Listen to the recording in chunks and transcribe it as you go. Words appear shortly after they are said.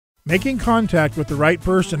Making contact with the right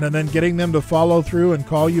person and then getting them to follow through and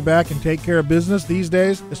call you back and take care of business these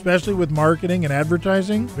days, especially with marketing and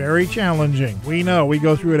advertising, very challenging. We know. We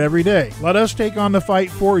go through it every day. Let us take on the fight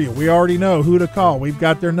for you. We already know who to call. We've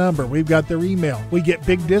got their number. We've got their email. We get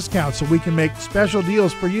big discounts so we can make special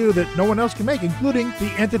deals for you that no one else can make, including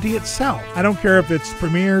the entity itself. I don't care if it's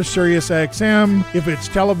Premiere, Sirius XM, if it's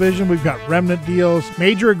television, we've got remnant deals,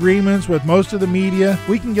 major agreements with most of the media.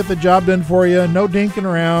 We can get the job done for you. No dinking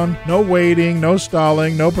around, no waiting, no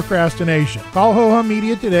stalling, no procrastination. Call Ho Hum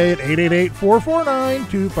Media today at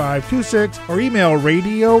 888-449-2526 or email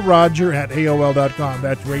radioroger@aol.com.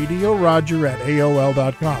 That's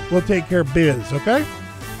radioroger@aol.com. We'll take care of biz, okay?